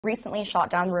recently shot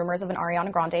down rumors of an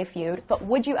Ariana Grande feud, but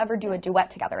would you ever do a duet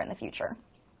together in the future?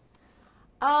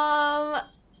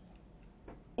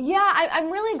 Yeah,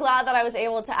 I'm really glad that I was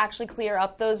able to actually clear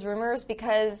up those rumors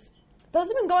because those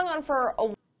have been going on for a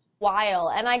while,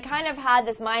 and I kind of had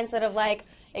this mindset of like,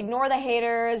 ignore the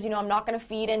haters, I'm not going to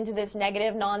feed into this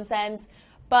negative nonsense,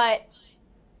 but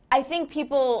I think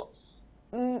people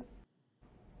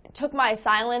took my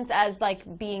silence as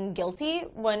like being guilty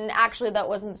when actually that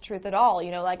wasn't the truth at all.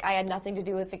 Like I had nothing to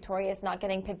do with Victorious not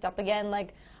getting picked up again.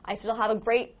 Like I still have a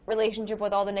great relationship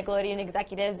with all the Nickelodeon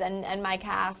executives and my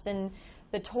cast, and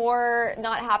the tour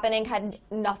not happening had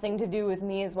nothing to do with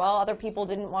me as well. Other people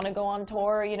didn't want to go on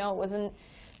tour. It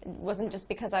wasn't just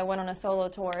because I went on a solo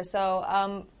tour. So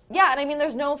yeah, and I mean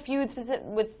there's no feud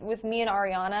with me and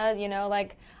Ariana.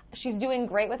 Like she's doing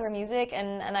great with her music,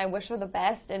 and I wish her the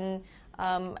best and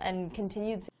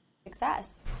continued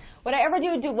success. Would I ever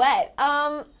do a duet?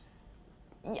 I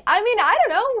mean, I don't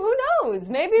know. Who knows?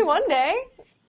 Maybe one day.